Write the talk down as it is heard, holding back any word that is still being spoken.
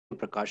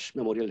Prakash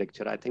Memorial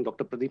Lecture. I think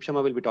Dr. Pradeep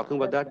Sharma will be talking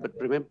about that, but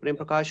Prem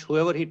Prakash,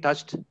 whoever he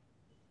touched,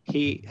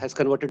 he has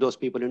converted those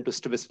people into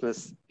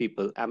strabismus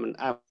people. I'm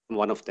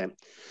one of them.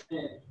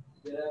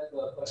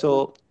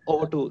 So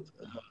over to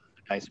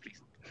guys, please.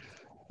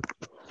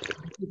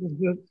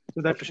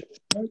 So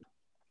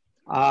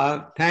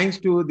thanks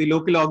to the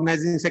local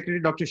organizing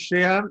secretary, Dr.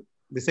 Shreya,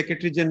 the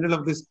Secretary General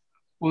of this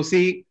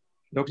OC,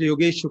 Dr.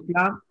 Yogesh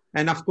Shukla,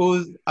 and of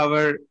course,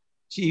 our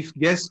chief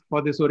guest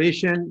for this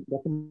oration,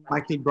 Dr.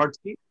 Michael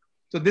Brodsky.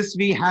 So this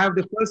we have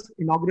the first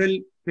inaugural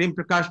Prem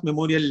Prakash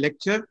Memorial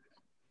Lecture.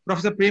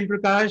 Professor Prem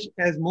Prakash,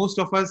 as most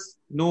of us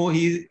know,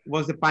 he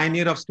was the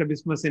pioneer of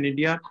strabismus in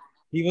India.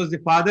 He was the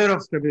father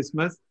of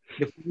strabismus,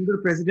 the founder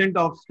president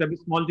of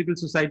Strabismological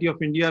Society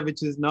of India,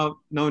 which is now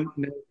known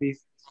as the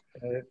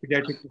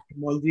Pediatric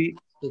Ophthalmology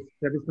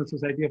Strabismus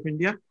Society of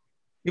India.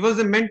 He was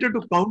a mentor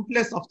to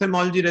countless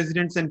ophthalmology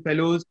residents and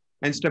fellows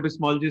and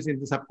strabismologists in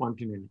the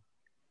subcontinent.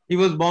 He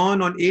was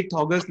born on 8th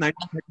August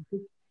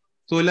 1936,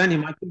 Solan,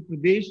 Himachal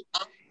Pradesh,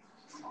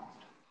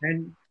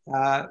 and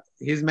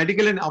his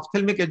medical and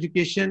ophthalmic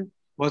education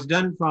was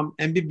done from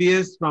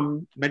MBBS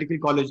from Medical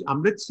College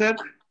Amritsar,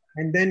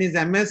 and then his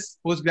MS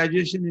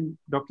post-graduation in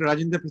Dr.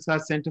 Rajendra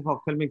Prasad Center for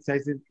Ophthalmic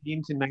Sciences in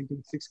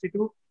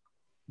 1962,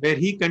 where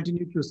he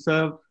continued to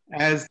serve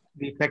as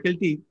the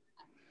faculty.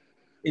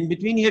 In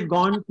between, he had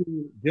gone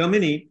to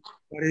Germany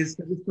for his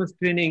strabismus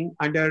training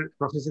under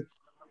Professor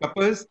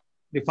Kappers,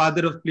 the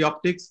father of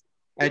pleoptics,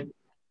 at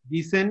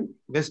Gießen,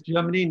 West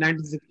Germany in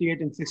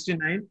 1968 and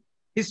 69.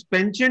 His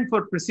penchant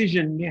for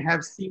precision may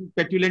have seemed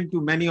petulant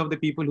to many of the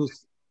people who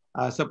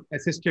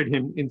assisted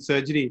him in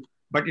surgery,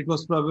 but it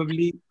was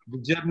probably the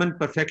German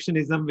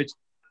perfectionism which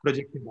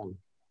projected out.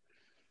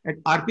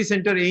 At RP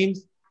Center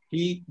Ames,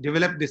 he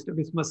developed the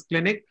strabismus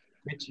clinic,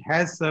 which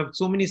has served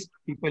so many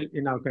people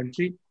in our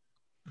country.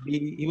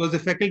 He was a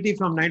faculty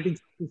from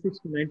 1966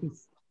 to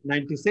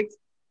 1996.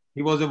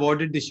 He was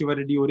awarded the Shiva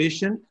Reddy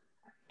Oration,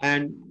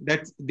 and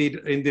that's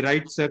in the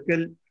right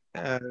circle,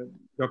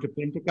 Dr.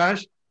 Prem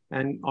Prakash,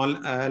 and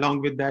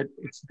along with that,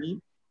 it's me.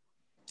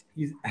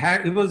 He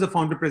was the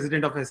founder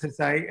president of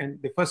SSI,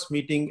 and the first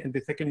meeting and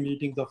the second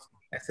meetings of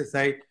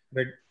SSI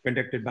were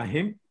conducted by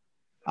him.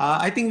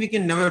 I think we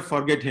can never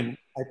forget him.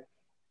 At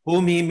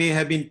home, he may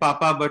have been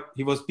Papa, but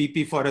he was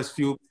PP for us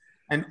few,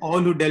 and all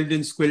who delved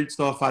in squilt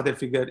saw a father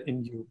figure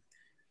in you.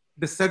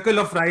 The circle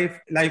of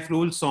life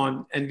rolls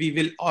on, and we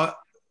will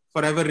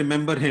forever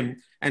remember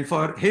him. And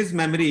for his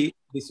memory,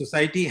 the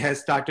society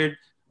has started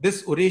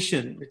this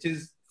oration, which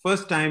is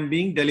first time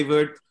being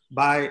delivered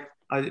by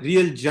a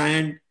real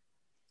giant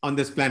on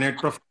this planet,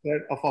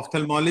 professor of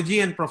ophthalmology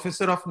and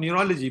professor of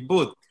neurology,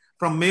 both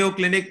from Mayo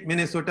Clinic,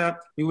 Minnesota,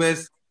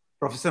 US,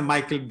 Professor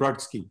Michael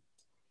Brodsky.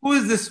 Who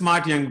is this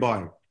smart young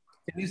boy?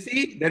 Can you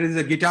see there is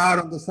a guitar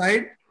on the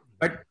side?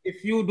 But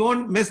if you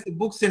don't miss the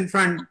books in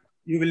front,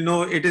 you will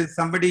know it is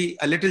somebody,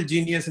 a little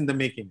genius in the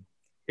making.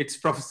 It's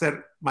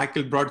Professor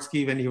Michael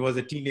Brodsky when he was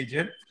a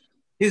teenager.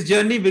 His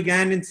journey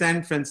began in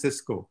San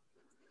Francisco.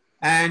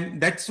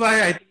 And that's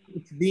why I think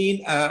it's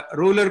been a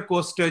roller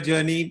coaster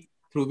journey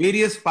through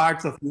various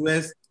parts of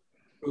US,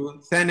 through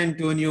San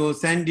Antonio,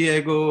 San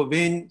Diego,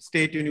 Wayne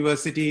State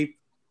University,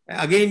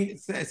 again,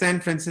 San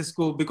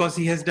Francisco, because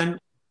he has done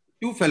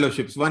 2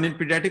 fellowships, one in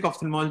pediatric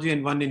ophthalmology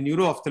and one in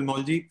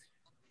neuro-ophthalmology.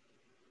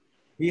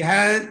 He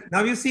has,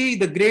 now you see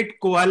the great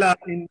koala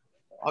in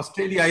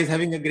Australia is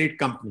having a great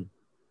company.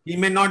 He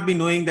may not be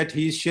knowing that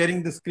he is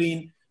sharing the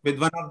screen with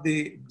one of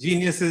the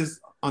geniuses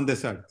on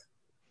this earth.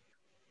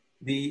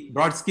 The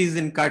Brodskys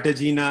in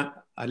Cartagena,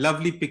 a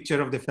lovely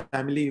picture of the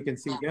family you can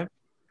see here.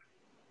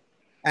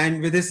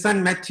 And with his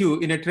son Matthew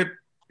in a trip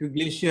to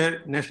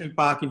Glacier National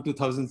Park in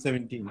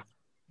 2017.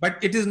 But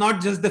it is not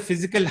just the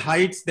physical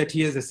heights that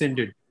he has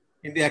ascended.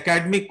 In the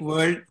academic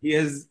world, he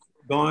has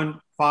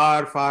gone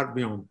far, far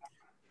beyond.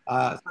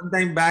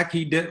 Sometime back,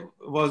 he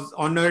was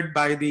honored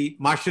by the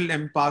Marshall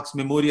M. Parks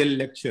Memorial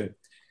Lecture,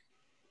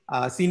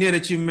 Senior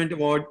Achievement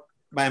Award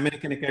by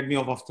American Academy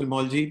of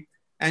Ophthalmology,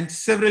 and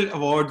several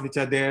awards which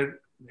are there,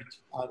 which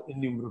are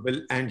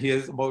innumerable. And he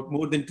has about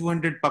more than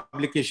 200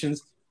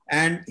 publications.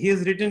 And he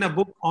has written a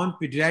book on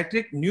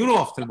pediatric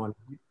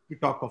neuro-ophthalmology, to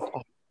talk of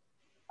all.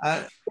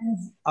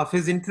 Things of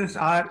his interest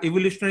are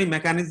evolutionary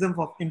mechanism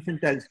of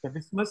infantile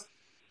strabismus,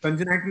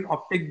 congenital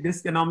optic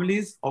disc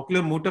anomalies,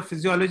 ocular motor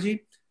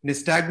physiology,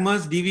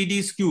 nystagmus, DVD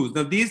skews.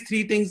 Now, these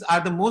 3 things are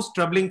the most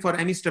troubling for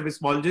any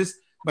strabismologist,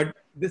 but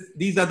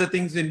these are the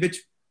things in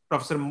which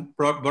Professor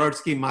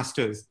Brodsky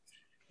masters.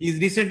 He is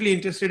recently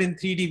interested in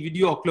 3D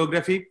video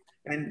oculography,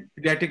 and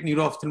pediatric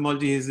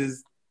neuro-ophthalmology is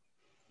his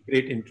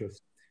great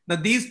interest. Now,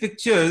 these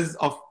pictures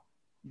of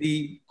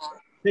the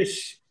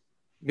fish,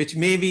 which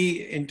may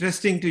be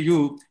interesting to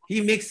you,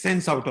 he makes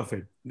sense out of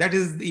it. That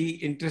is the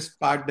interest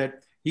part,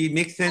 that he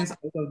makes sense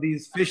out of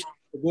these fish,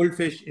 the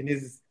goldfish in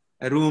his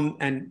room,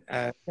 and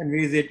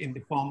conveys it in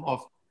the form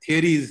of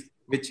theories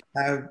which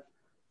have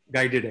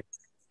guided it.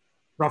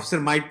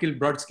 Professor Michael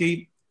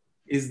Brodsky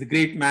is the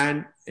great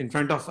man in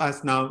front of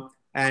us now,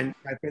 and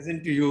I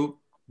present to you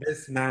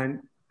this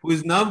man who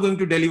is now going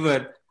to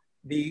deliver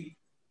the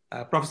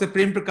Professor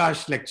Prem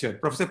Prakash lecture.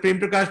 Professor Prem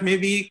Prakash may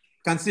be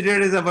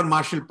considered as our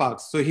Marshall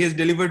Parks. So he has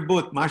delivered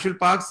both Marshall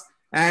Parks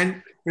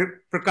and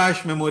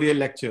Prakash Memorial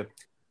Lecture.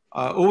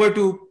 Over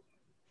to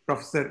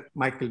Professor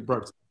Michael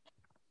Brodsky.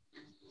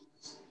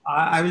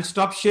 I will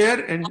stop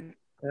share and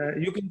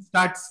you can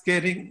start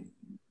sharing.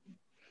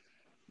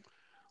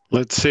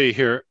 Let's see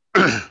here.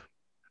 I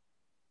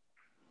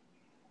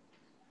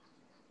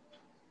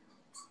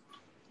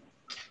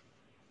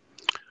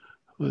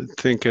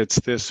think it's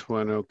this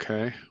one.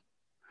 Okay.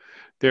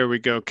 There we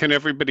go. Can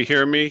everybody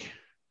hear me?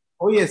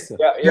 Oh, yes, sir.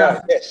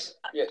 Yes.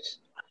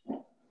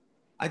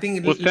 I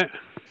think Well,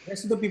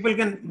 rest of the people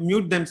can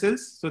mute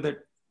themselves so that.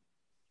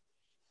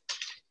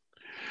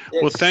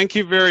 Well, thank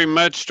you very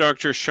much,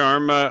 Dr.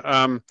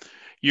 Sharma.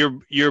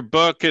 Your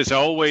book is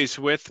always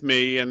with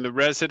me, and the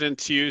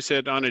residents use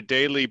it on a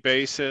daily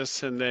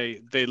basis, and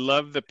they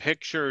love the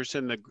pictures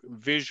and the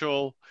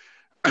visual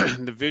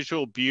the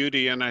visual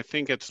beauty, and I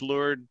think it's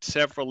lured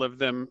several of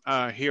them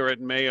here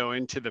at Mayo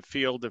into the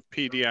field of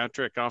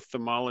pediatric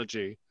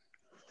ophthalmology.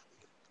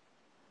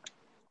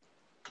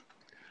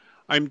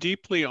 I'm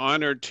deeply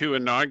honored to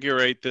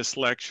inaugurate this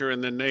lecture in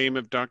the name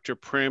of Dr.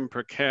 Prem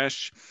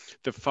Prakash,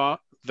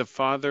 the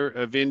father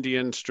of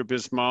Indian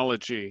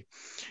strabismology.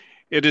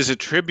 It is a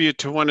tribute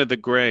to one of the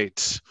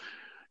greats.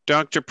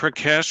 Dr.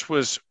 Prakash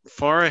was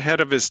far ahead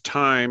of his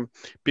time,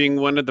 being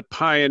one of the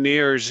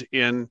pioneers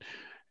in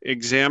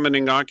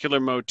examining ocular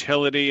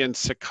motility and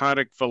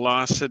saccadic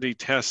velocity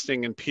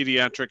testing in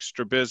pediatric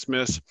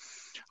strabismus,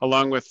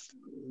 along with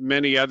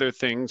many other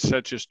things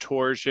such as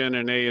torsion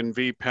and A and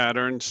V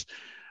patterns.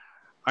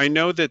 I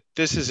know that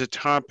this is a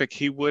topic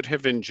he would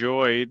have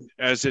enjoyed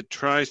as it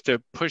tries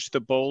to push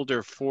the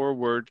boulder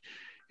forward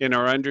in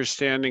our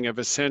understanding of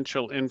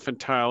essential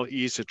infantile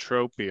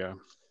esotropia.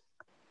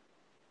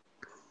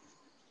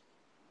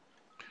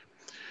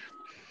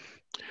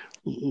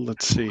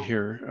 Let's see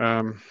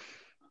here.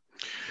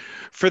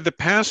 For the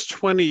past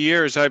 20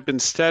 years, I've been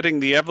studying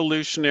the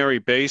evolutionary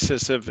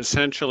basis of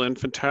essential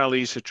infantile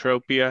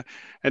esotropia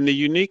and the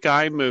unique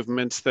eye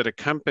movements that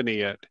accompany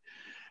it.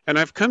 And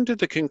I've come to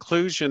the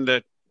conclusion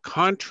that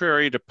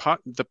contrary to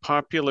the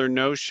popular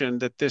notion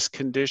that this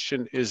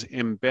condition is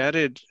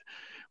embedded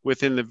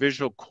within the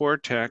visual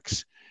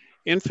cortex,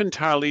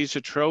 infantile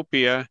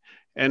esotropia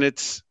and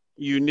its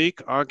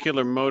unique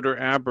ocular motor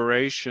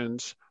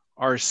aberrations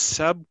are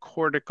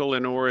subcortical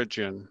in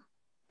origin.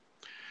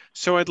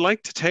 So I'd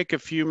like to take a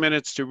few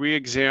minutes to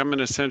re-examine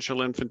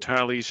essential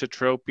infantile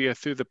esotropia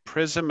through the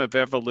prism of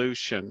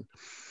evolution.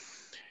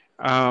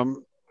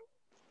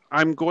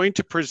 I'm going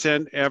to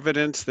present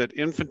evidence that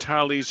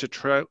infantile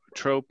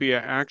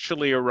esotropia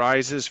actually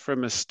arises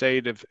from a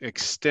state of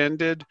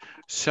extended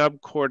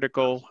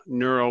subcortical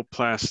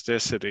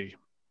neuroplasticity.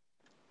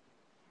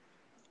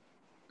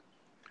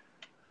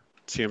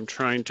 Let's see, I'm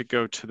trying to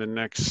go to the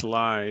next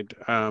slide.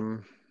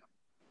 Not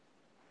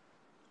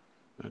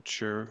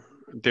sure.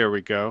 There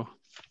we go.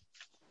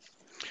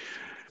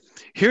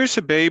 Here's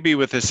a baby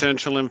with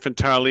essential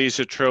infantile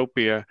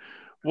esotropia.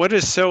 What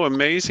is so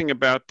amazing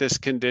about this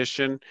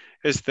condition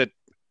is that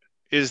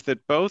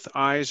both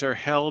eyes are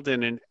held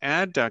in an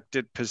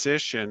adducted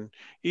position,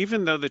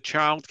 even though the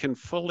child can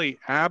fully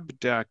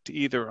abduct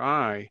either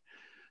eye.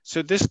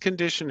 So this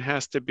condition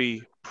has to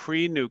be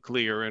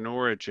pre-nuclear in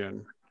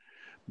origin.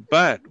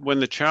 But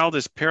when the child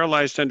is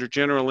paralyzed under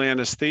general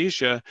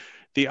anesthesia,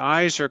 the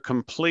eyes are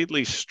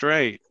completely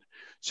straight.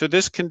 So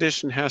this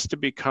condition has to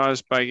be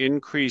caused by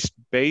increased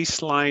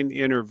baseline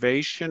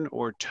innervation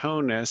or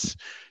tonus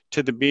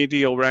to the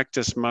medial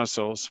rectus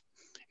muscles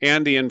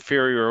and the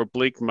inferior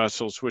oblique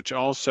muscles, which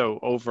also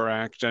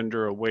overact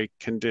under awake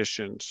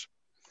conditions.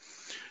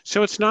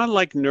 So it's not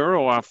like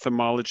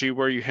neuro-ophthalmology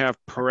where you have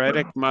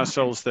paretic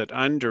muscles that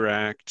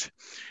underact.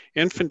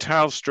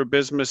 Infantile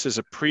strabismus is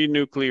a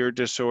pre-nuclear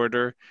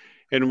disorder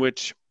in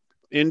which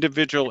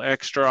individual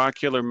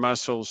extraocular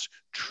muscles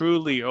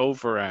truly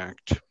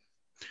overact.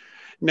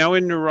 Now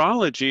in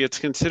neurology, it's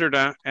considered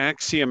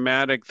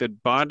axiomatic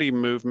that body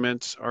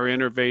movements are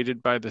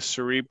innervated by the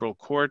cerebral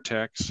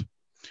cortex,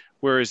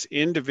 whereas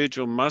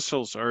individual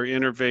muscles are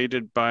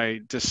innervated by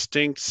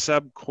distinct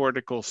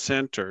subcortical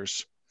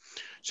centers.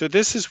 So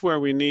this is where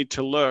we need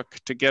to look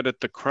to get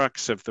at the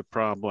crux of the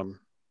problem.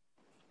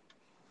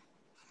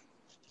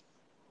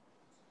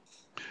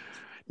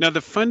 Now,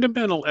 the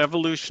fundamental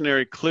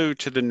evolutionary clue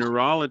to the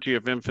neurology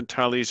of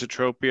infantile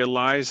esotropia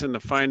lies in the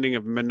finding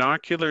of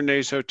monocular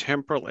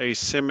nasotemporal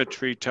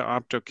asymmetry to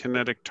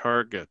optokinetic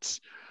targets.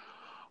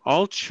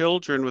 All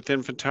children with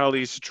infantile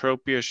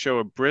esotropia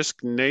show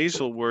brisk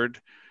nasalward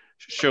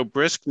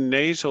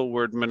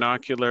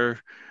monocular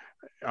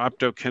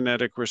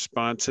optokinetic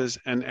responses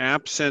and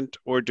absent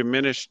or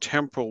diminished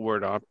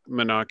temporalward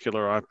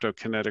monocular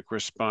optokinetic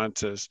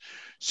responses.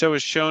 So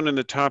as shown in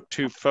the top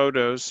two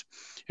photos,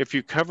 if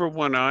you cover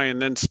one eye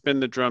and then spin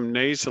the drum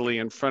nasally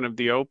in front of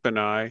the open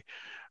eye,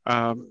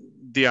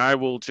 the eye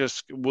will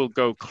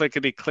go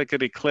clickety,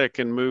 clickety, click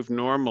and move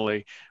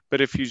normally. But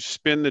if you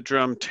spin the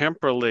drum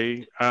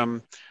temporally,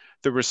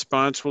 the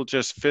response will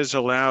just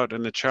fizzle out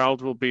and the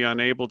child will be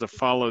unable to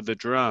follow the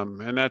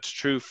drum. And that's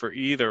true for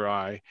either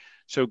eye.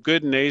 So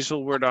good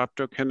nasalward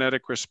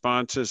optokinetic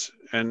responses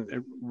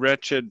and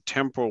wretched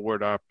temporalward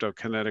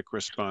optokinetic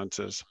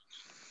responses.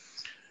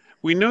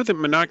 We know that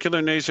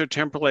monocular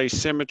nasotemporal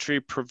asymmetry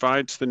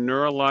provides the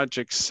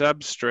neurologic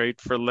substrate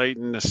for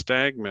latent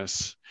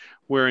nystagmus,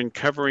 wherein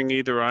covering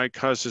either eye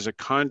causes a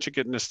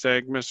conjugate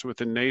nystagmus with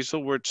a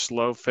nasalward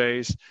slow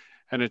phase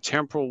and a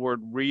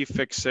temporalward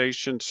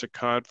refixation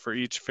saccade for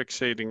each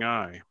fixating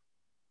eye.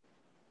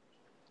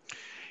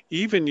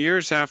 Even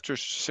years after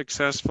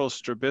successful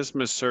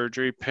strabismus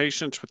surgery,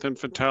 patients with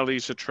infantile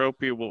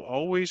esotropia will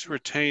always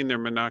retain their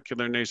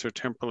monocular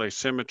nasotemporal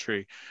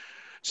asymmetry.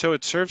 So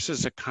it serves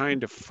as a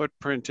kind of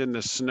footprint in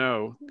the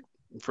snow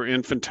for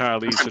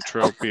infantile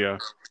esotropia.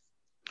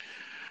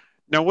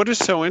 Now, what is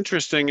so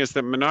interesting is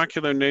that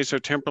monocular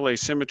nasotemporal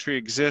asymmetry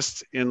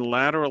exists in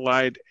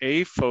lateral-eyed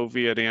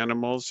afoveate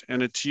animals,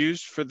 and it's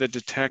used for the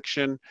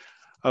detection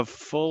of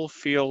full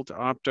field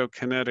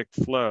optokinetic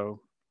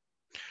flow.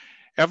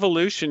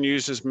 Evolution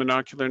uses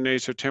monocular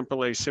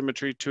nasotemporal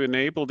asymmetry to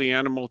enable the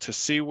animal to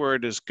see where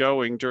it is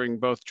going during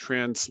both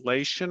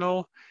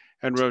translational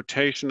and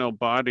rotational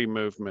body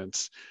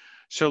movements.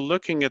 So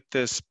looking at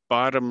this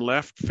bottom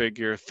left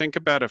figure, think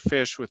about a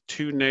fish with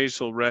two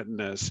nasal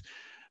retinas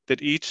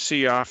that each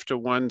see off to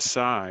one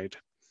side.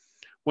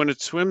 When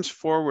it swims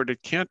forward,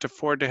 it can't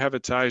afford to have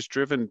its eyes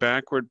driven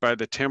backward by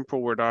the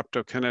temporalward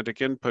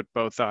optokinetic input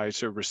both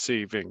eyes are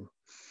receiving.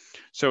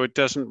 So it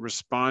doesn't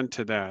respond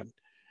to that.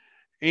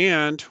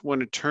 And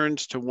when it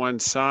turns to one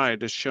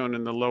side, as shown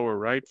in the lower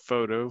right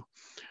photo,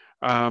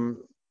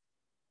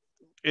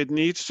 it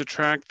needs to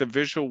track the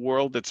visual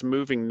world that's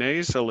moving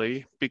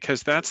nasally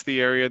because that's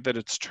the area that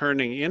it's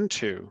turning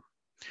into.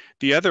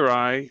 The other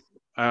eye,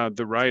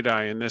 the right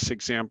eye in this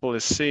example,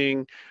 is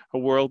seeing a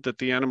world that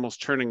the animal's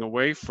turning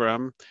away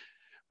from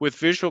with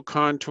visual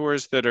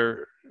contours that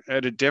are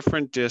at a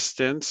different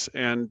distance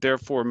and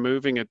therefore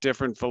moving at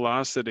different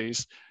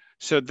velocities.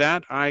 So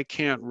that eye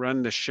can't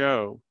run the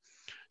show.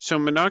 So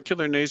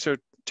monocular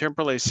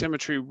nasotemporal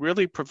asymmetry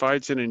really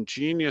provides an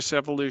ingenious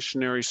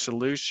evolutionary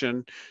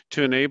solution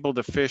to enable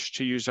the fish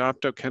to use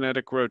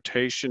optokinetic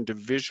rotation to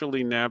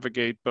visually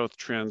navigate both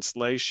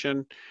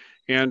translation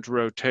and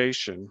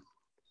rotation.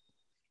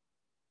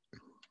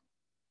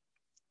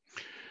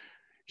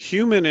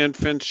 Human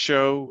infants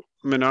show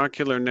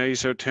monocular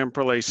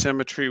nasotemporal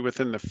asymmetry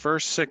within the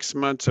first 6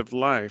 months of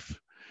life.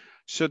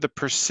 So the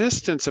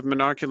persistence of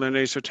monocular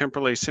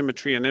nasotemporal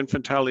asymmetry in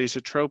infantile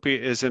esotropia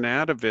is an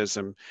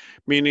atavism,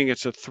 meaning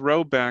it's a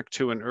throwback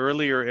to an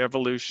earlier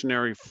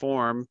evolutionary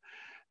form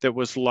that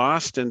was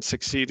lost in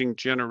succeeding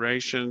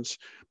generations,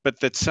 but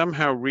that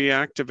somehow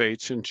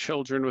reactivates in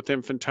children with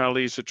infantile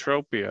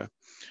esotropia.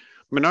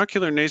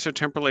 Monocular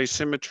nasotemporal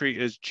asymmetry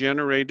is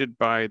generated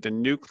by the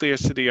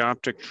nucleus of the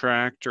optic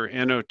tract, or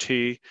NOT,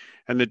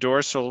 and the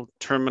dorsal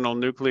terminal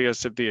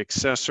nucleus of the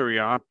accessory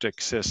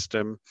optic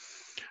system.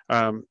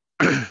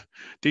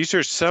 These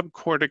are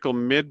subcortical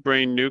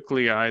midbrain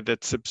nuclei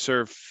that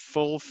subserve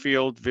full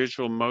field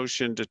visual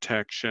motion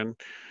detection,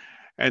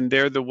 and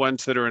they're the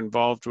ones that are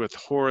involved with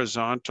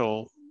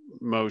horizontal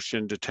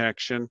motion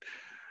detection.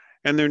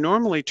 And they're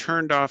normally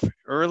turned off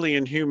early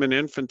in human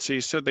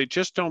infancy, so they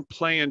just don't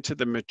play into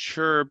the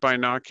mature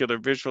binocular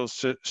visual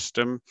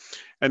system,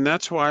 and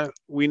that's why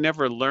we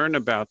never learn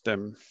about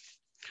them.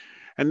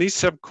 And these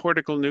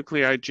subcortical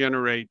nuclei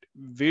generate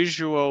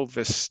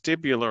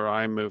visual-vestibular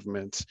eye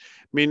movements,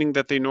 meaning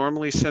that they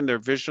normally send their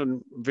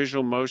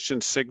visual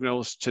motion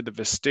signals to the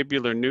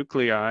vestibular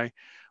nuclei,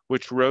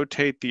 which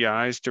rotate the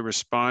eyes to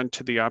respond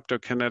to the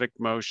optokinetic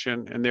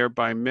motion and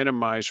thereby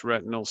minimize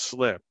retinal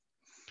slip.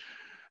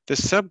 The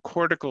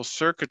subcortical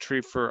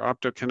circuitry for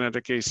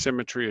optokinetic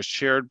asymmetry is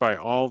shared by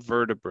all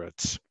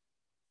vertebrates.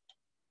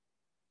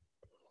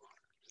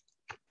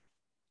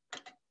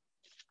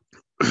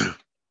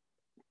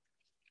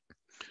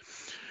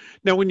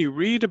 Now, when you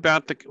read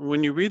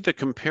the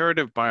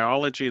comparative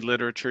biology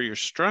literature, you're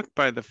struck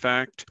by the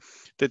fact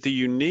that the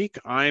unique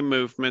eye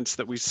movements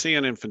that we see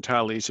in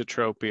infantile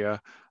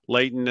esotropia,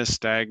 latent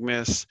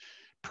nystagmus,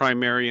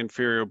 primary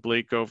inferior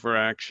oblique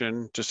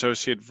overaction,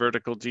 dissociated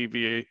vertical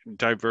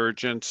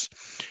divergence,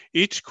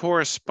 each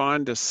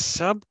correspond to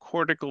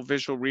subcortical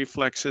visual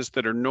reflexes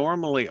that are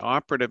normally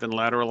operative in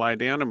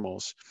lateral-eyed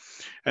animals.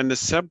 And the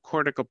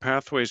subcortical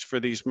pathways for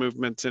these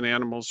movements in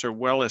animals are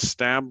well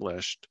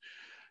established.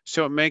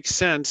 So it makes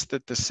sense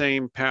that the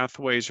same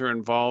pathways are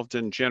involved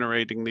in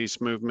generating these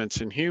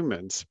movements in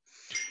humans.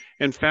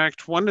 In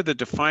fact, one of the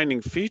defining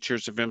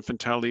features of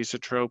infantile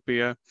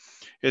esotropia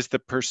is the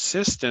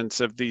persistence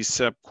of these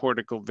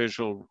subcortical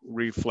visual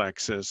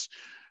reflexes.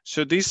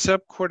 So these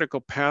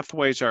subcortical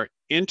pathways are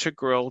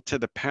integral to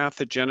the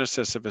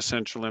pathogenesis of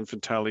essential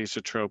infantile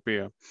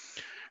esotropia.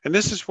 And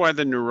this is why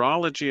the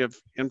neurology of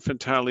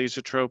infantile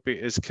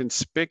esotropia is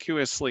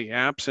conspicuously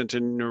absent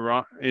in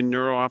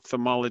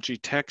neuro-ophthalmology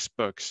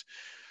textbooks.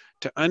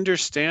 To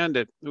understand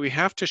it, we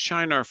have to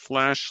shine our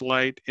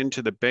flashlight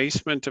into the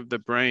basement of the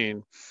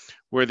brain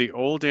where the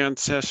old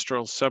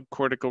ancestral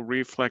subcortical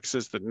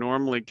reflexes that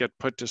normally get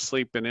put to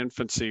sleep in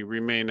infancy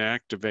remain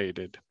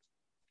activated.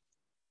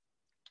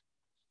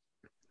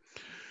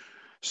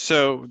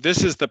 So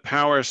this is the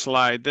power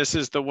slide. This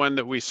is the one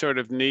that we sort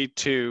of need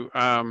to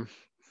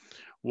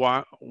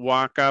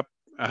walk up,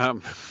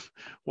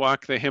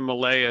 walk the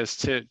Himalayas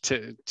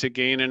to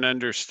gain an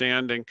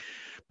understanding.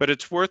 But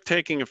it's worth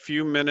taking a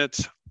few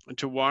minutes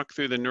to walk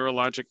through the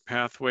neurologic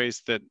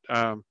pathways that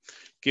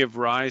give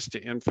rise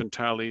to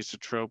infantile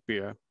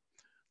esotropia.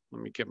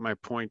 Let me get my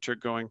pointer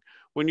going.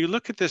 When you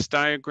look at this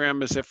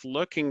diagram as if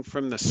looking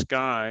from the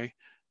sky,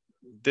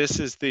 this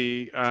is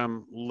the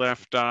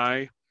left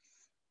eye,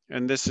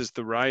 and this is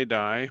the right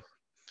eye.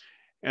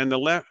 And the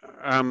left,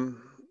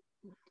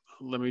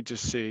 let me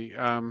just see.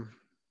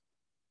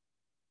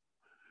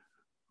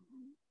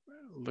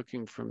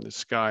 Looking from the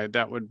sky,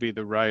 that would be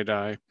the right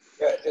eye.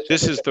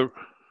 This is the,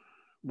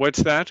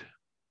 what's that?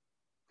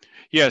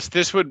 Yes,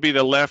 this would be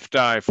the left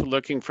eye for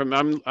looking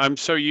from, I'm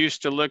so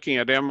used to looking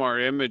at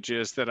MR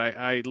images that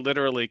I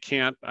literally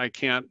can't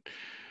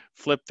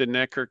flip the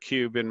Necker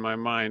cube in my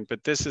mind,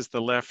 but this is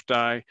the left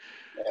eye.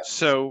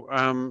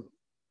 So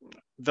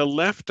the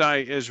left eye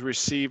is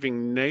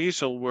receiving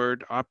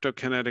nasal-ward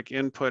optokinetic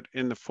input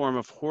in the form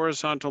of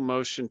horizontal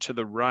motion to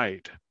the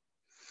right.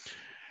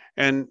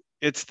 And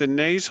it's the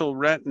nasal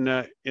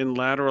retina in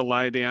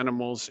lateral-eyed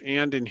animals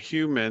and in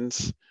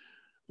humans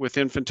with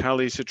infantile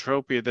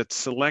esotropia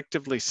that's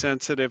selectively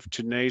sensitive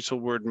to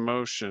nasal-ward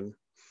motion.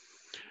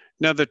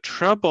 Now, the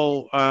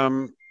trouble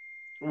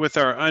with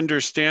our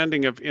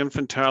understanding of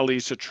infantile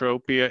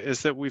esotropia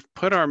is that we've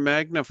put our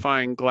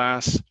magnifying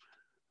glass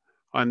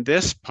on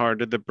this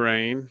part of the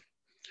brain,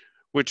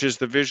 which is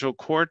the visual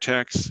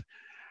cortex,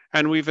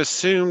 and we've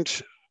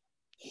assumed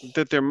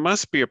that there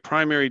must be a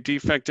primary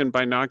defect in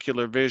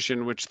binocular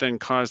vision, which then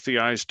caused the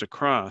eyes to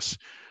cross,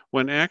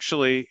 when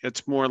actually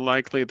it's more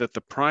likely that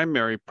the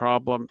primary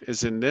problem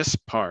is in this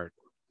part,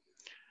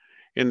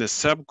 in the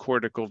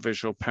subcortical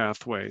visual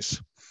pathways.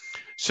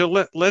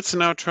 So let's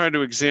now try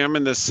to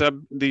examine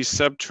these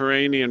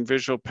subterranean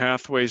visual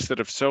pathways that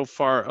have so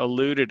far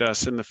eluded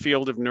us in the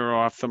field of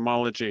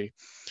neuro-ophthalmology.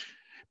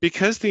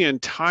 Because the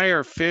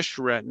entire fish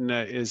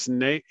retina is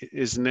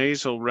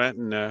nasal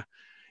retina,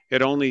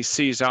 it only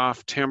sees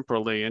off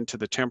temporally into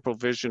the temporal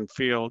vision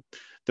field.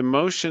 The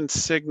motion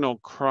signal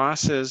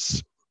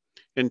crosses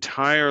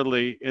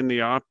entirely in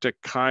the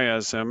optic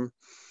chiasm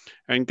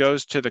and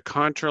goes to the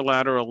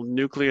contralateral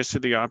nucleus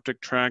of the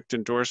optic tract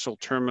and dorsal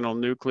terminal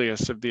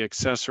nucleus of the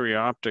accessory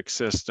optic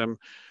system,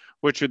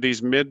 which are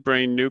these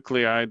midbrain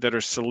nuclei that are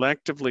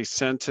selectively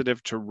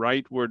sensitive to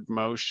rightward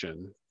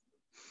motion.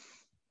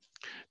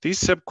 These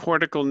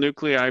subcortical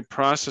nuclei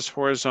process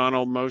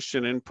horizontal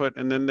motion input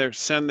and then they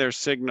send their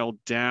signal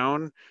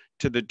down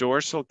to the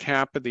dorsal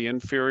cap of the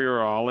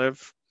inferior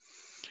olive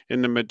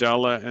in the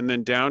medulla and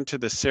then down to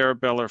the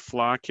cerebellar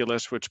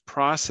flocculus, which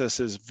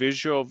processes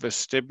visual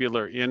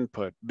vestibular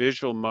input,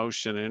 visual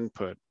motion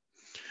input.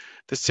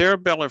 The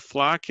cerebellar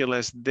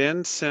flocculus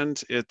then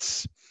sends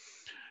its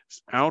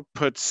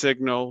output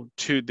signal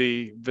to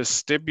the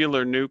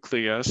vestibular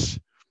nucleus,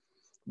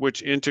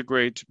 which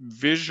integrates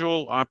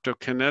visual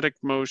optokinetic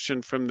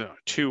motion from the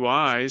two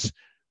eyes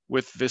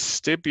with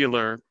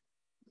vestibular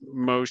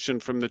motion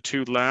from the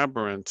two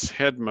labyrinths,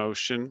 head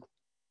motion,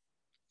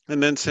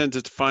 and then sends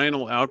its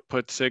final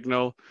output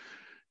signal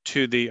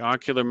to the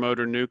ocular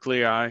motor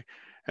nuclei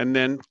and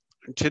then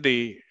to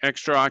the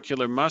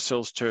extraocular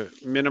muscles to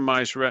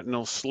minimize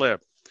retinal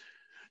slip.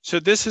 So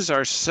this is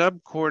our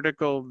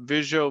subcortical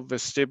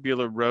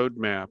visual-vestibular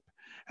roadmap.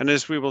 And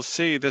as we will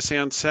see, this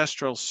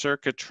ancestral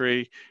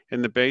circuitry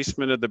in the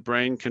basement of the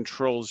brain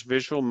controls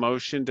visual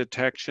motion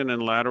detection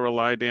in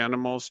lateral-eyed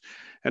animals,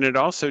 and it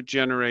also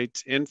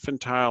generates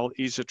infantile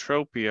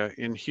esotropia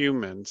in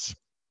humans.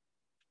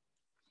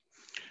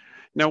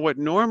 Now, what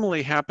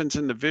normally happens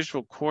in the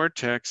visual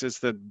cortex is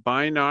that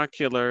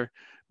binocular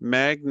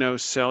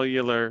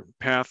magnocellular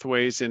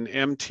pathways in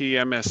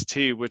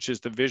MT-MST, which is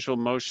the visual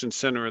motion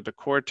center of the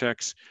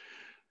cortex,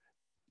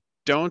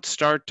 don't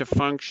start to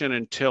function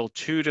until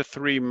 2 to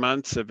 3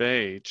 months of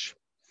age.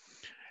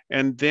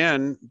 And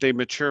then they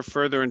mature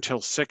further until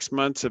 6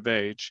 months of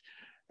age.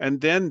 And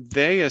then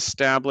they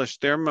establish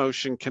their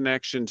motion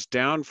connections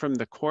down from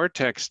the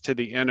cortex to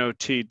the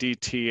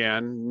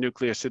NOT-DTN,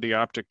 nucleus of the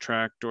optic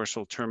tract,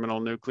 dorsal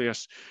terminal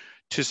nucleus,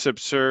 to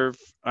subserve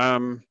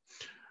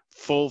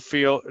full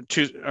field,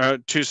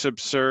 to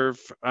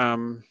subserve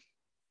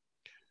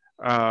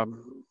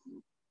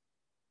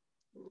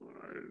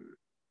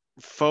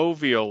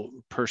foveal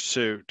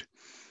pursuit.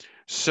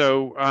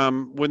 So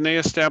when they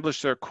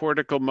establish their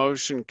cortical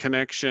motion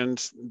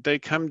connections, they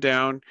come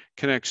down,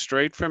 connect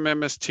straight from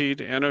MST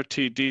to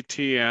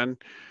NOT-DTN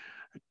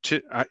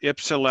to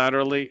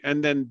ipsilaterally,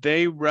 and then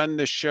they run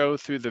the show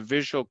through the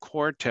visual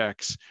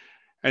cortex.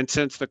 And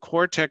since the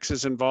cortex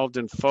is involved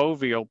in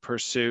foveal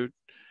pursuit,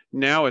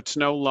 now it's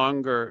no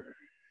longer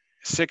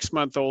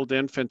 6-month-old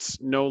infants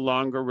no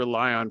longer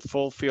rely on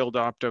full field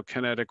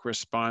optokinetic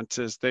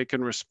responses. They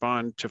can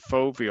respond to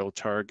foveal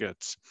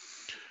targets.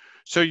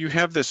 So you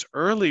have this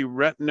early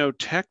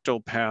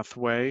retinotectal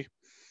pathway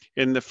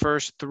in the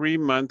first 3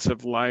 months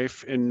of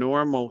life in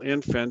normal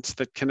infants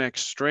that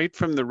connects straight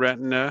from the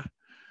retina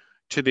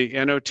to the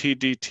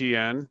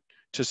NOT-DTN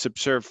to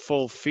subserve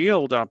full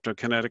field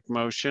optokinetic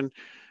motion.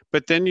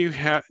 But then you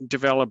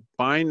develop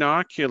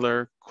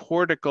binocular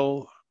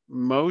cortical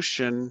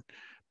motion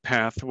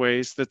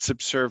pathways that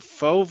subserve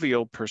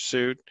foveal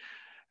pursuit,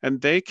 and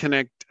they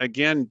connect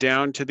again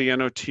down to the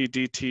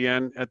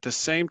NOT-DTN. At the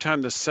same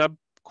time, the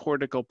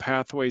subcortical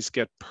pathways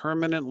get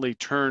permanently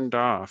turned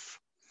off.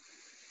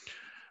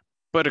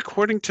 But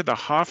according to the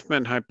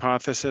Hoffman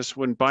hypothesis,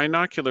 when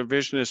binocular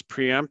vision is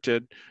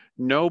preempted,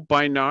 no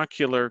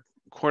binocular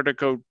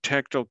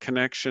corticotectal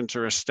connections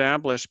are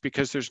established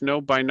because there's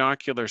no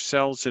binocular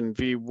cells in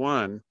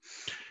V1.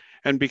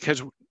 And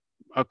because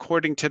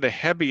according to the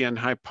Hebbian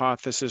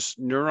hypothesis,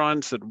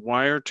 neurons that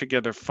wire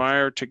together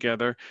fire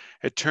together,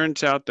 it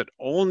turns out that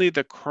only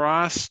the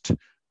crossed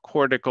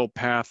cortical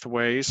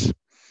pathways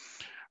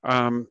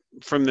from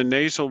the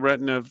nasal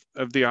retina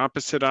of the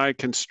opposite eye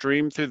can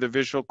stream through the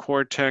visual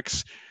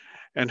cortex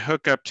and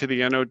hook up to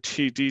the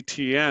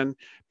NOT-DTN,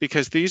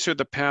 because these are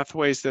the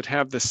pathways that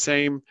have the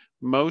same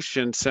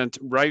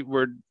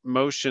rightward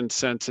motion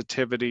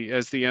sensitivity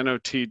as the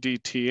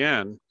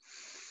NOT-DTN.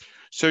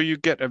 So you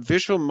get a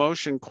visual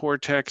motion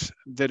cortex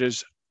that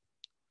is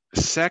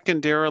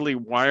secondarily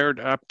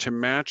wired up to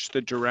match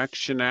the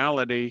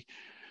directionality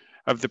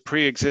of the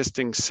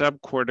pre-existing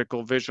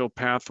subcortical visual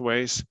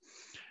pathways.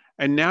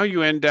 And now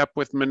you end up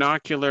with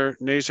monocular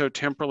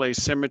nasotemporal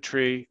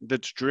asymmetry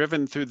that's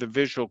driven through the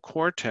visual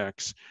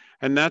cortex.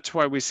 And that's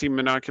why we see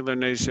monocular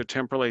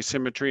nasotemporal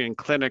asymmetry in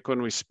clinic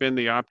when we spin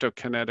the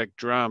optokinetic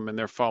drum and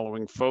they're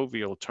following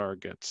foveal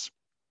targets.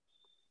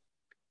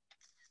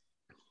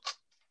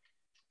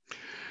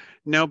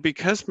 Now,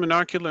 because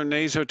monocular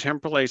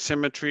nasotemporal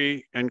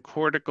asymmetry and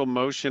cortical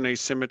motion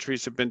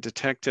asymmetries have been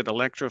detected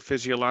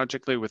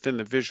electrophysiologically within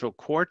the visual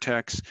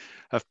cortex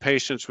of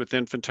patients with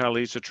infantile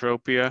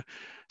esotropia,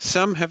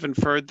 some have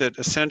inferred that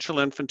essential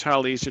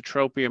infantile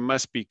esotropia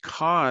must be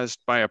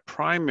caused by a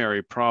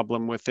primary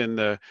problem within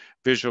the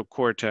visual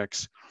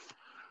cortex.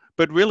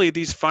 But really,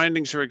 these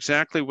findings are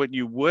exactly what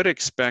you would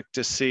expect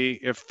to see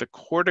if the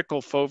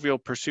cortical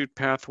foveal pursuit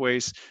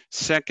pathways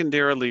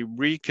secondarily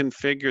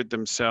reconfigured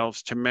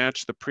themselves to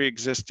match the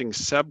pre-existing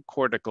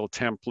subcortical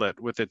template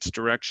with its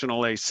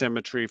directional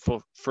asymmetry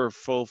for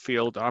full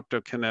field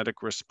optokinetic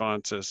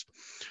responses.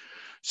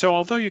 So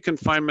although you can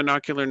find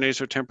monocular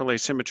nasotemporal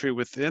asymmetry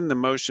within the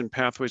motion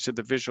pathways of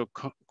the visual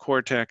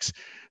cortex,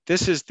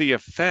 this is the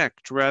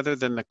effect rather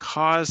than the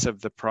cause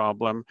of the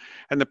problem.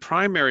 And the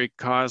primary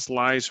cause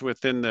lies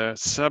within the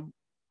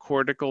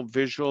subcortical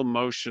visual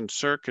motion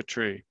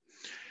circuitry.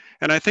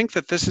 And I think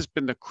that this has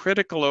been the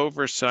critical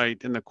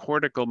oversight in the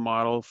cortical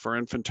model for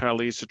infantile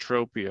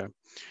esotropia.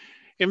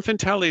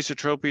 Infantile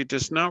esotropia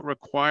does not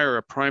require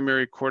a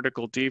primary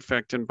cortical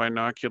defect in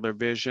binocular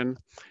vision.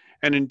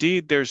 And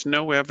indeed, there's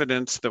no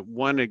evidence that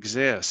one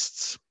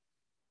exists.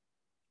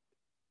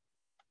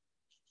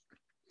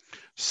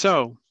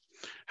 So,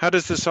 how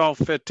does this all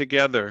fit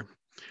together?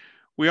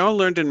 We all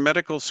learned in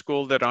medical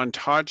school that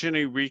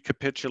ontogeny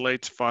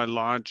recapitulates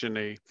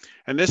phylogeny,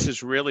 and this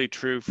is really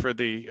true for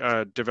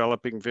the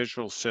developing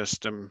visual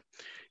system.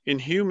 In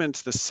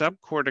humans, the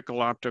subcortical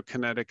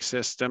optokinetic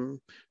system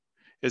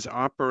is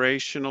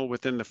operational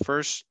within the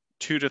first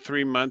 2 to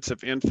 3 months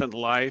of infant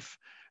life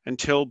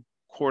until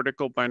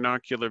cortical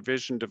binocular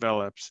vision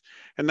develops.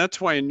 And that's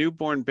why a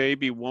newborn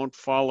baby won't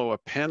follow a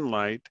pen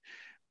light,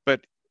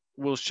 but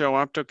will show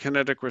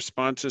optokinetic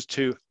responses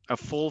to a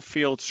full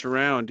field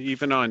surround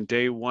even on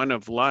day 1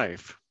 of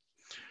life.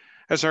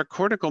 As our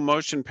cortical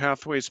motion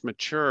pathways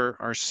mature,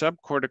 our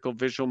subcortical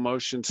visual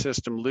motion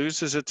system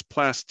loses its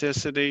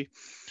plasticity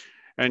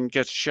and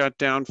gets shut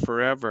down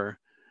forever.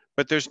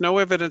 But there's no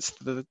evidence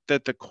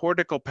that the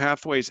cortical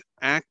pathways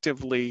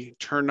actively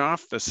turn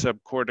off the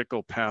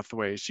subcortical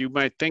pathways. You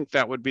might think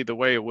that would be the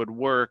way it would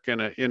work in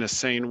a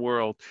sane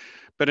world.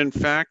 But in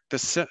fact, the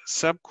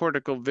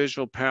subcortical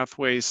visual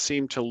pathways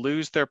seem to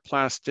lose their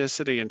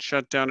plasticity and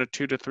shut down at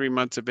 2 to 3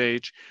 months of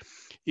age,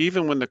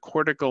 even when the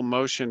cortical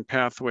motion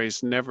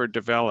pathways never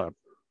develop.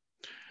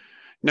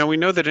 Now, we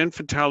know that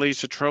infantile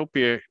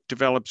esotropia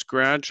develops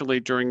gradually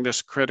during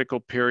this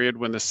critical period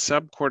when the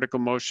subcortical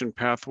motion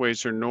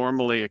pathways are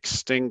normally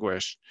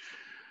extinguished.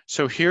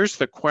 So here's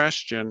the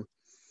question: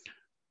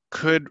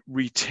 could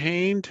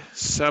retained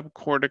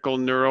subcortical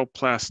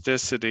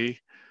neuroplasticity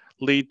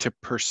lead to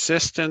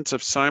persistence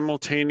of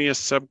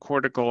simultaneous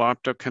subcortical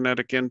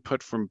optokinetic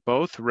input from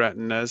both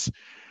retinas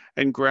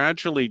and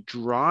gradually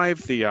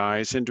drive the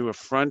eyes into a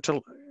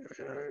frontal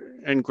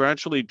and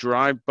gradually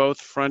drive both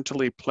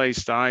frontally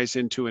placed eyes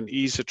into an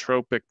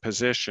esotropic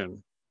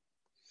position?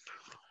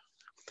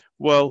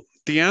 Well,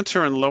 the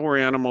answer in lower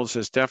animals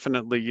is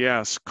definitely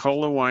yes.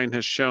 Colowine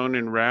has shown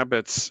in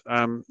rabbits,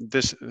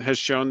 this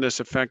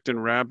effect in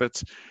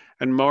rabbits,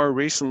 And more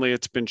recently,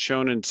 it's been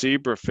shown in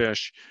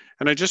zebrafish.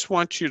 And I just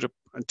want you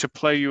to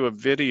play you a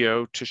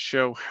video to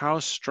show how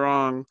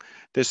strong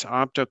this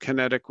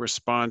optokinetic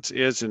response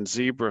is in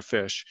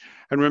zebrafish.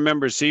 And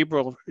remember,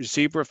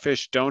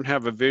 zebrafish don't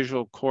have a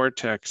visual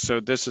cortex, so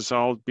this is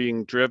all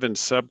being driven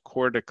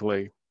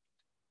subcortically.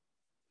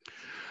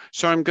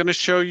 So I'm going to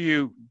show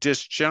you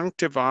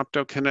disjunctive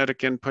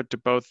optokinetic input to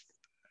both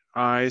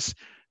eyes.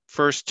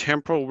 First,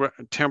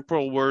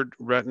 temporalward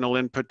retinal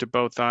input to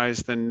both eyes,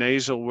 then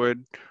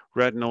nasalward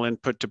retinal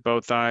input to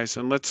both eyes.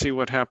 And let's see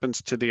what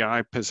happens to the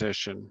eye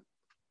position.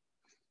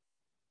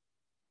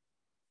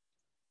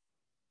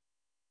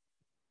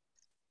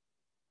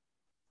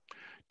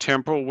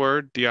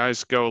 Temporalward, the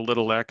eyes go a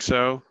little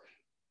exo.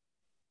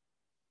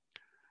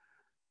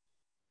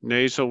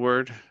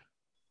 Nasalward,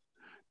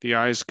 the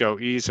eyes go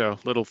ESO,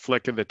 little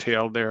flick of the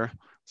tail there.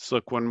 Let's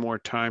look one more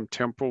time,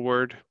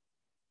 temporalward.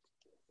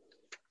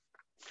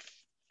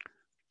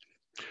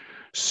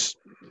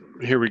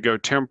 Here we go,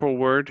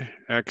 temporalward,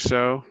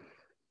 exo.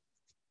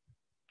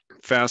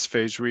 Fast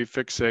phase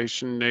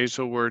refixation,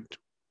 nasalward,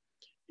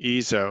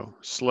 ESO,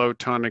 slow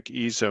tonic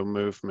ESO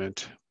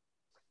movement.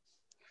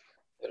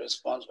 The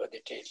response by the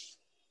tail.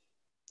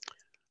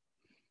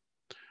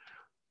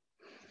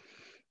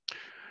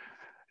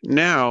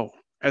 Now,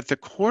 at the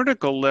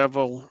cortical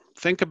level,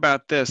 think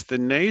about this. The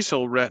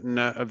nasal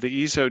retina of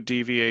the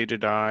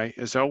ESO-deviated eye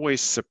is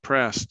always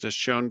suppressed, as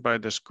shown by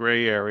this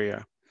gray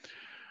area.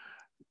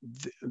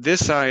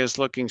 This eye is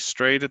looking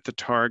straight at the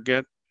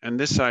target, and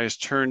this eye is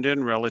turned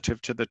in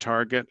relative to the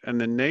target, and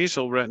the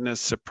nasal retina is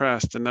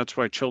suppressed, and that's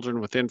why children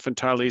with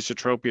infantile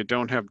esotropia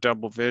don't have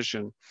double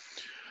vision.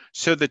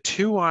 So the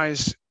two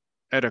eyes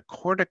at a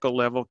cortical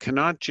level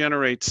cannot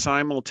generate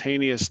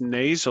simultaneous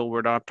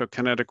nasalward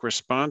optokinetic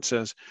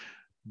responses,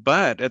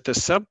 but at the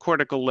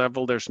subcortical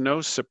level, there's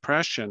no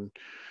suppression.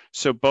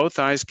 So both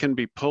eyes can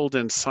be pulled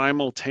in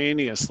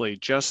simultaneously,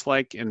 just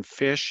like in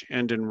fish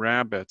and in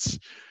rabbits.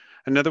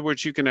 In other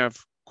words, you can have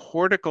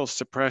cortical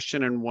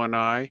suppression in one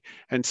eye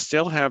and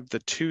still have the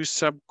two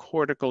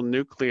subcortical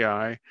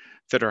nuclei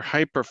that are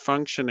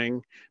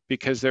hyperfunctioning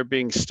because they're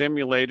being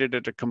stimulated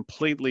at a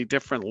completely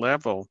different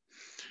level.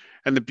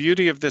 And the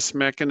beauty of this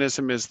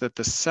mechanism is that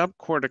the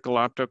subcortical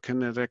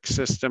optokinetic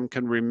system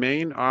can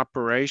remain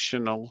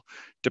operational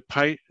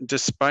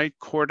despite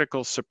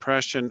cortical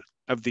suppression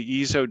of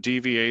the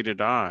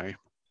ESO-deviated eye.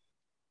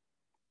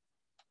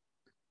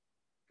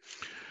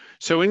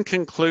 So in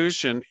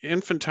conclusion,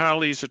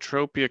 infantile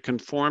esotropia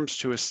conforms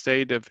to a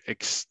state of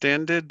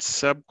extended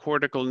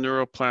subcortical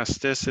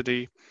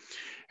neuroplasticity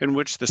in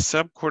which the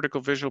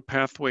subcortical visual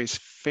pathways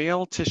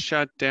fail to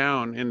shut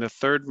down in the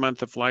third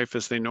month of life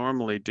as they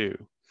normally do,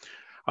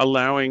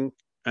 allowing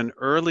an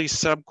early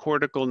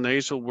subcortical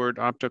nasalward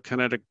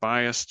optokinetic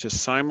bias to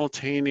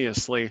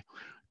simultaneously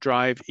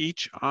drive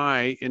each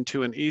eye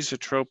into an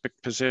esotropic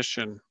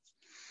position.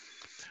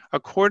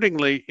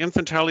 Accordingly,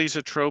 infantile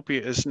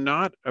esotropia is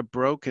not a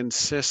broken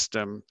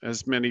system,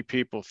 as many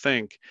people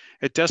think.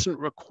 It doesn't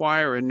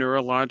require a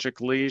neurologic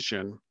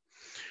lesion.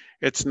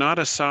 It's not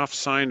a soft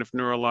sign of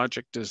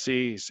neurologic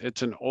disease.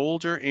 It's an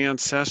older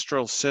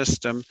ancestral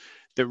system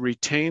that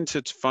retains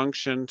its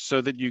function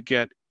so that you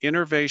get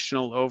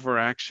innervational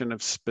overaction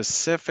of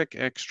specific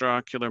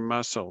extraocular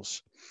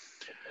muscles.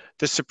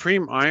 The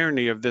supreme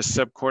irony of this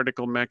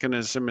subcortical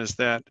mechanism is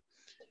that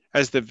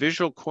as the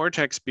visual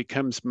cortex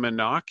becomes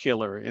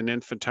monocular in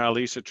infantile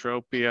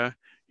esotropia,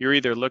 you're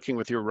either looking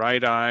with your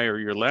right eye or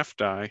your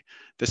left eye,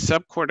 the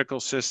subcortical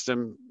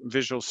system,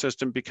 visual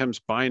system becomes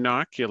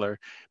binocular,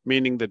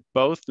 meaning that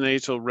both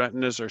nasal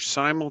retinas are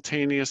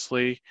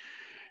simultaneously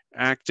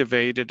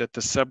activated at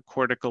the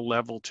subcortical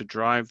level to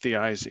drive the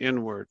eyes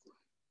inward.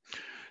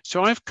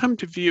 So I've come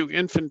to view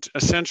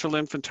essential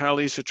infantile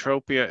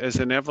esotropia as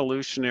an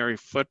evolutionary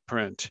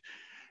footprint.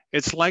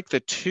 It's like the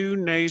two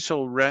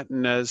nasal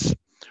retinas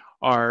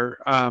are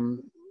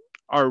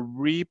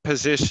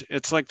repositioned.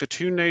 It's like the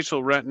two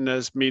nasal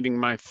retinas, meaning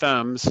my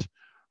thumbs,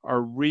 are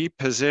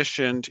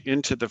repositioned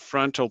into the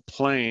frontal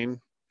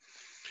plane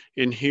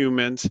in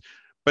humans,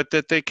 but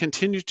that they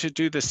continue to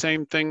do the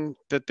same thing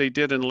that they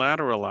did in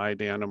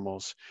lateral-eyed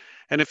animals.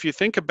 And if you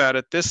think about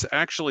it, this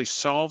actually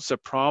solves a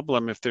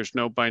problem if there's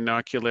no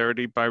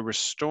binocularity by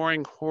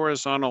restoring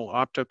horizontal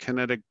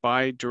optokinetic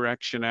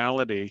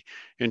bidirectionality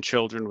in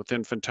children with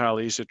infantile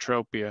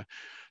esotropia.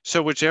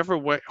 So whichever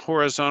way,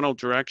 horizontal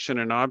direction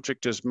an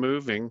object is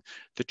moving,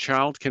 the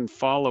child can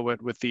follow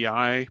it with the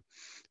eye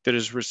that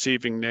is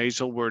receiving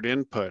nasalward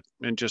input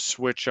and just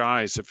switch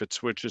eyes if it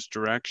switches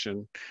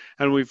direction.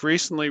 And we've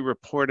recently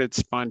reported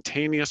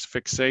spontaneous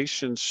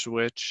fixation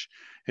switch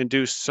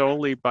induced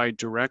solely by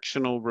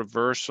directional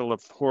reversal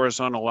of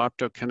horizontal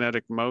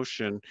optokinetic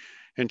motion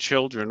in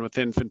children with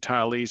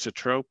infantile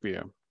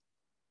esotropia.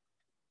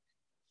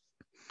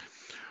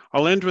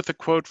 I'll end with a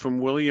quote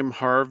from William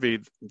Harvey,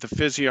 the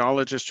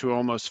physiologist who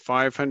almost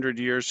 500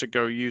 years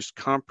ago used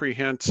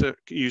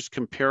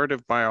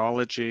comparative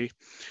biology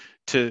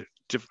to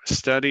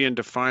study and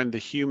define the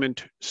human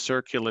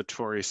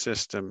circulatory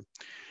system.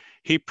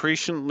 He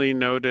presciently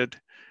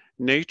noted,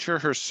 "Nature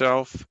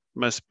herself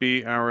must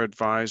be our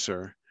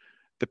advisor.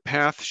 The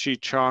path she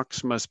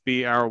chalks must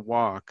be our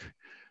walk.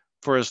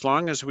 For as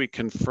long as we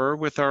confer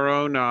with our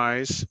own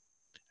eyes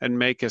and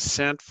make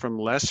ascent from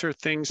lesser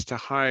things to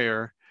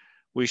higher,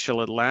 we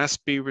shall at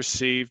last be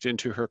received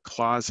into her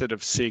closet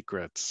of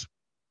secrets.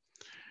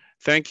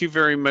 Thank you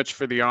very much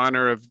for the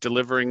honor of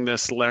delivering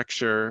this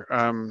lecture.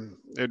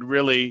 It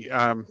really,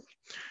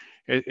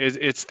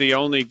 it's the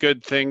only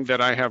good thing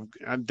that I have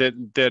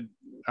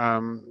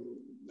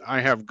I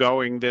have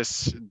going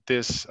this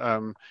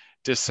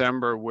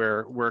December,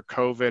 where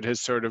COVID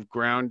has sort of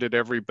grounded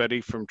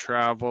everybody from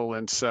travel,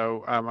 and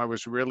so I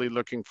was really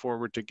looking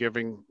forward to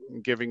giving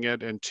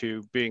it and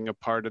to being a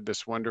part of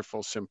this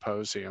wonderful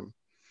symposium.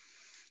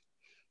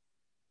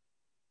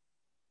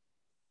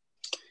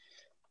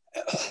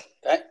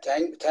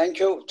 Thank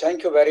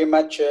you very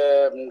much,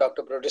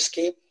 Dr.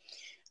 Brodisky.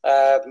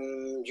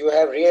 You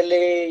have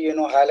really,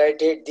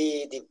 highlighted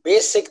the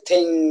basic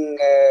thing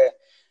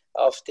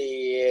of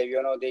the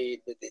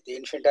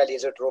infantile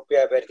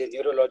esotropia, where the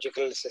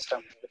neurological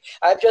system.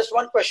 I have just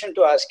one question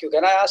to ask you.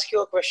 Can I ask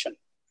you a question?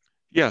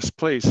 Yes,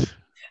 please.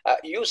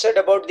 You said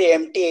about the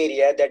empty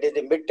area, that is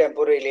the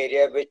mid-temporal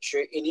area, which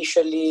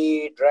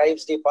initially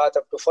drives the path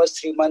up to first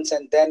 3 months,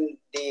 and then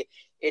it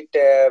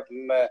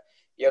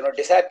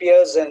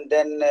disappears, and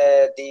then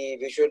the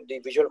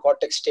visual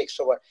cortex takes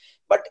over.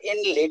 But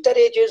in later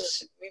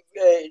ages,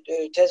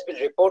 it has been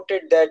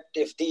reported that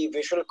if the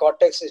visual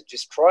cortex is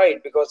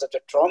destroyed because of the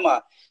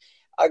trauma,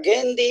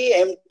 again the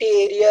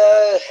empty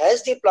area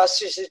has the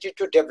plasticity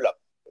to develop.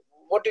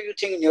 What do you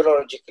think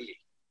neurologically?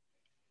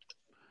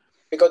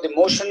 Because the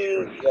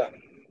motion, yeah.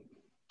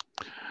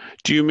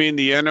 Do you mean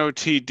the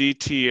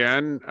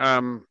NOT-DTN?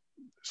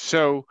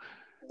 So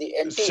the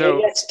empty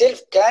area still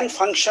can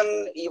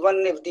function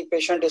even if the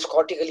patient is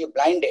cortically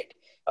blinded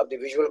of the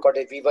visual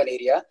cortex V1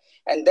 area,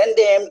 and then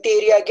the empty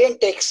area again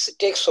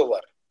takes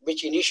over,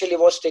 which initially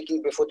was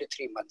taking before the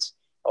 3 months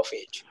of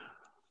age.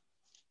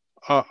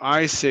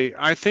 I see.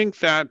 I think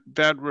that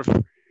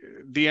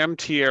the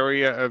empty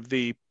area of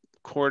the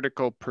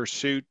cortical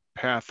pursuit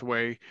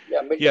pathway.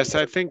 Yeah, yes,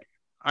 I think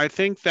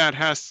that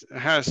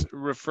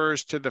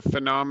refers to the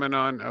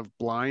phenomenon of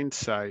blind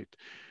sight.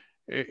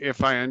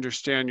 If I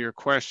understand your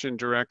question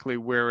directly,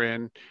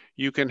 wherein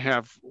you can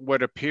have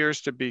what appears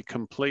to be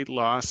complete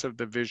loss of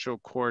the visual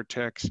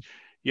cortex,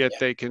 yet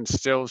they can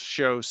still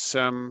show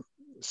some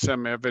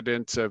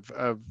evidence of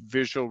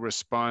visual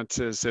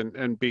responses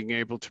and being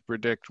able to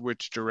predict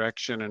which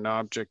direction an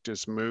object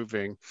is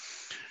moving.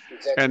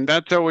 Exactly. And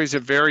that's always a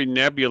very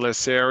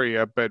nebulous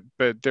area, but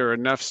there are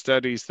enough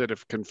studies that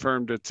have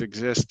confirmed its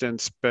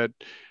existence, but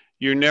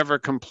you're never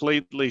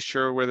completely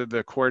sure whether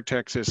the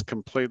cortex is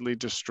completely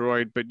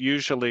destroyed, but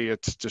usually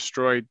it's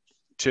destroyed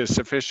to a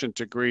sufficient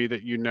degree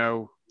that you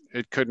know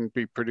it couldn't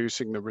be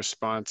producing the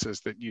responses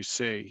that you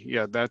see.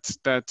 Yeah, that's,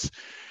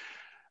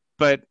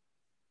 but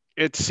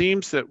it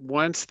seems that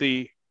once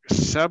the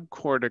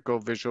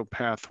subcortical visual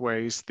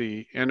pathways,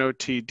 the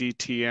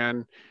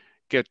NOT-DTN,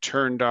 get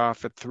turned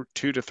off at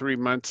 2 to 3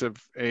 months of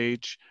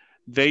age,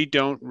 they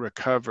don't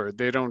recover,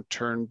 they don't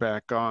turn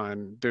back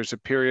on. There's a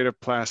period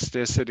of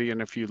plasticity,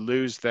 and if you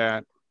lose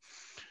that,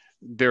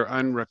 they're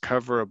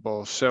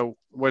unrecoverable. So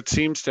what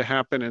seems to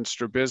happen in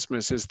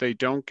strabismus is they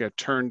don't get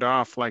turned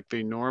off like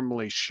they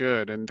normally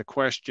should, and the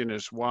question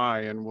is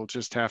why, and we'll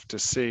just have to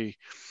see.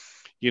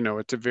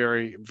 It's a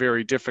very,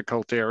 very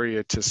difficult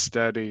area to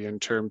study in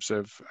terms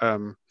of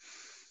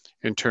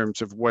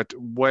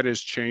what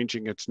is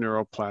changing its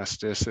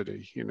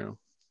neuroplasticity,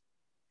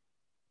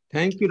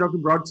 Thank you, Dr.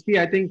 Brodsky,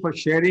 I think, for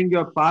sharing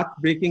your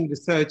path-breaking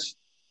research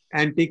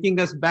and taking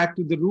us back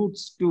to the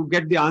roots to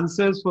get the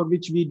answers for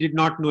which we did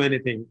not know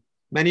anything.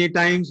 Many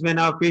times when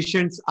our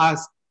patients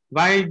ask,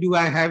 why do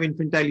I have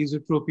infantile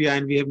esotropia,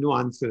 and we have no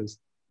answers?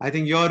 I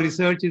think your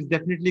research is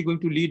definitely going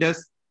to lead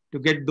us to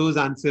get those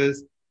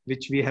answers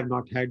which we have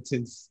not had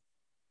since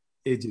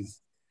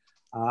ages.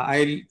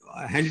 I'll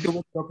hand it over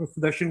to Dr.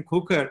 Sudarshan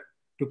Khokar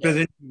to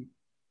present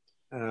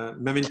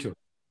memento.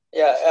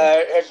 Yeah,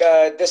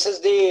 this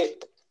is the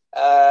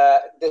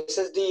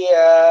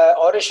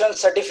Oration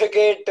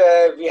certificate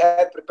we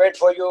have prepared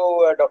for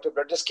you, Dr.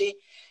 Brodisky,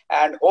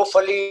 and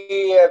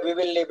hopefully we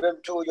will be able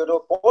to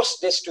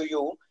post this to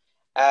you,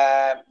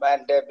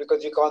 and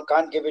because we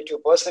can't give it to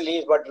you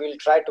personally, but we'll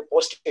try to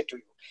post it to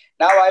you.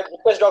 Now I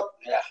request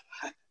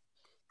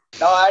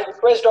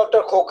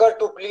Dr. Khokar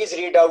to please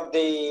read out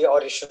the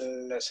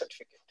Oration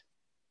certificate.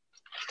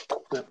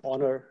 An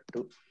honor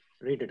to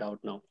read it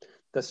out now.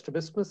 The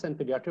Strabismus and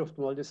Pediatric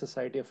Ophthalmology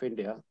Society of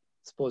India,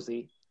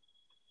 SPOSI,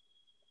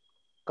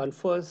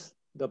 confers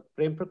the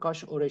Prem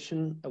Prakash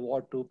Oration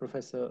Award to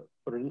Professor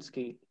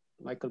Brodinski,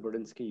 Michael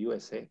Brodinski,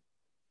 USA.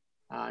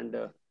 And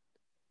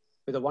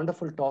with a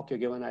wonderful talk you've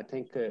given, I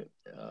think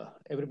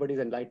everybody's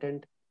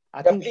enlightened.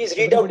 Please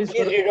read out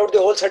the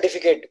whole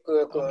certificate.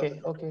 Okay.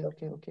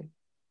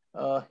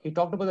 He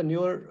talked about the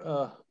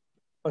newer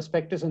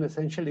perspectives on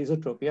essential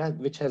esotropia,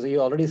 which, as he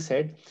already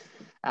said,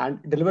 and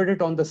delivered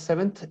it on the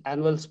 7th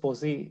annual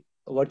SPOSI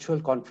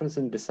virtual conference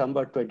in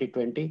December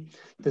 2020.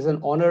 This is an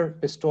honor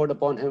bestowed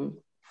upon him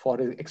for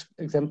his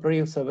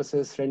exemplary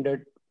services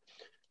rendered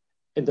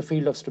in the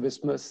field of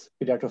strabismus,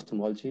 pediatric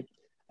ophthalmology,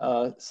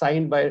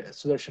 signed by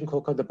Sudarshan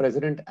Khokhar, the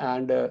president,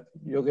 and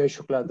Yogesh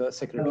Shukla, the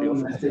secretary of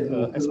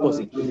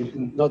SPOSI.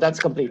 Now that's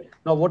complete.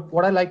 Now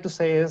what I like to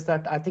say is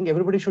that I think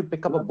everybody should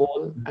pick up a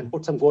bowl and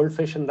put some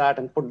goldfish in that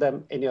and put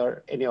them in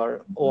your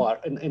OR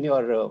in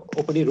your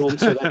OPD room,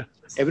 so that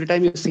every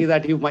time you see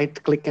that, you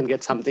might click and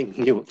get something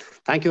new.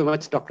 Thank you very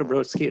much, Dr.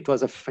 Brodsky. It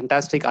was a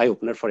fantastic eye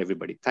opener for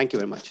everybody. Thank you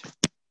very much.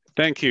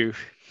 Thank you.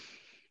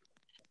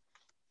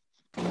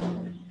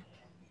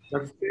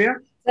 Sir,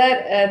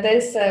 there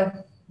is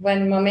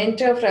one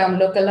memento from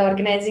local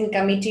organizing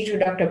committee to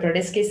Dr.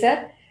 Brodsky,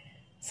 sir.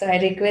 So I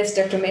request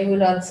Dr.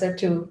 Mehul also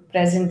to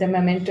present the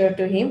memento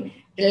to him.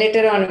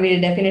 Later on,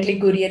 we'll definitely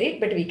courier it,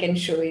 but we can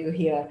show you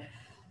here.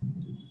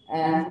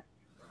 I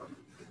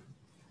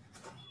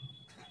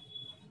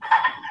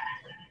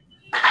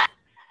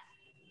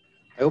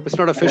hope it's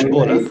not a fish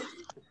bowl. Huh?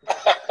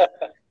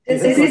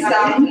 This is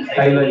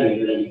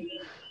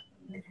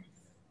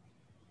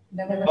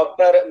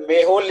Dr.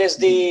 Mehul is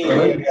the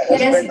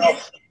husband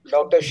of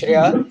Dr.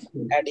 Shreya,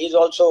 and he's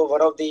also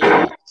one of the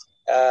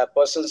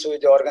persons who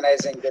is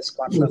organizing this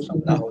conference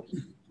from Lahore.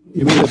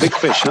 You mean the big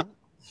fish, huh?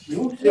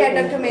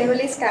 Yeah, Dr. Mehul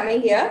is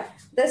coming here.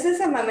 This is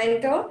a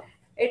memento.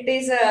 It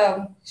is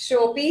a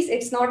showpiece.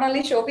 It's not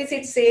only showpiece,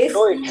 it says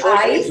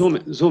eyes.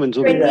 Zoom in.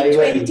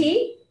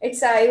 2020.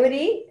 It's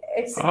ivory.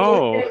 It's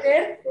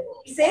illustrated.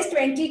 It says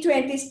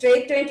 2020,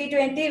 straight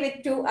 2020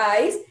 with 2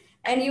 eyes.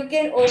 And you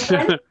can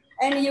open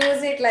and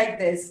use it like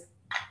this.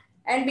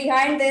 And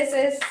behind this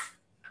is...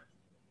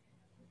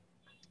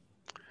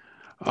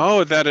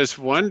 Oh, that is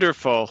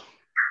wonderful.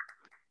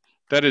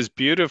 That is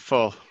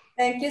beautiful.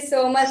 Thank you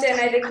so much. And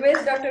I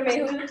request Dr.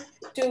 Mehul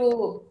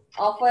to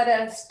offer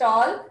a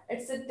stall.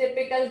 It's a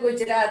typical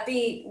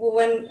Gujarati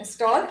woven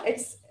stall.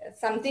 It's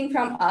something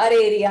from our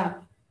area.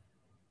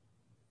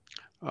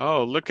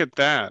 Oh, look at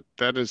that.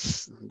 That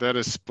is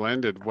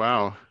splendid.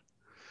 Wow.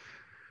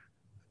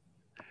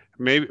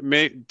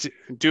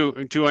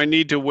 Do I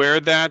need to wear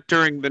that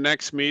during the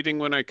next meeting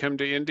when I come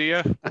to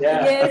India?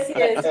 Yeah.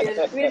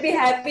 Yes. We'll be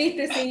happy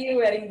to see you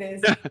wearing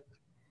this.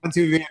 Once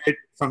you wear it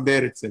from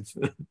there itself.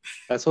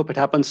 Let's hope it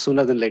happens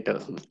sooner than later.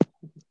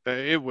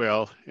 It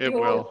will. It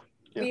will.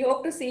 We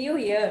hope to see you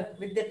here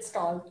with that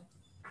stall.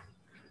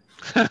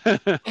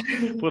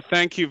 Well,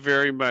 thank you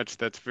very much.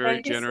 That's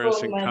very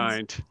generous and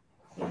kind.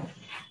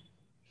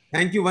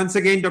 Thank you once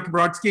again, Dr.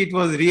 Brodsky. It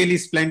was really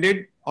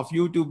splendid of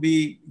you to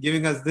be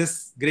giving us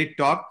this great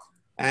talk.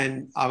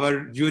 And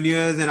our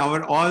juniors and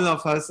all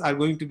of us are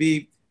going to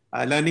be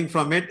learning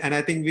from it. And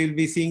I think we'll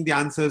be seeing the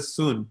answers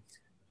soon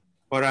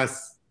for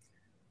us.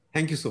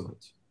 Thank you so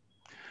much.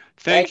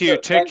 Thank you.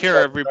 Take care,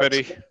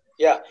 everybody.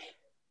 Yeah.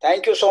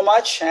 Thank you so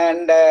much.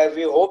 And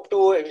we hope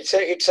to, it's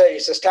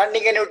a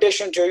standing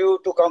invitation to you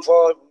to come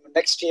for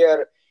next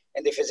year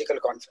in the physical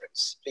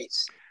conference,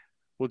 please.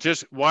 Well,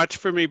 just watch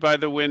for me by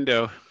the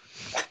window.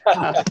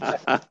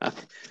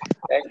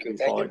 Thank you.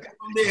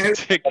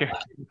 Take care.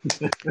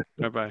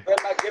 Bye-bye.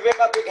 Give him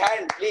a big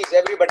hand, please,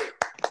 everybody.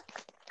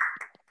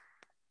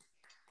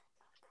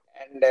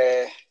 And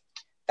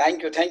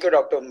thank you,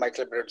 Dr.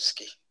 Michael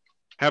Brodsky.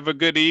 Have a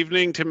good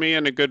evening to me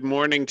and a good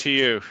morning to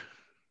you.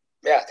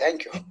 Yeah,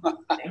 thank you.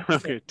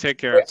 Okay, take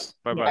care.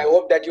 Bye-bye. I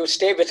hope that you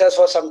stay with us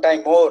for some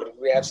time more.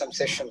 We have some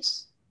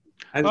sessions.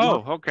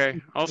 Oh,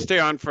 okay. I'll stay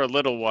on for a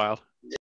little while.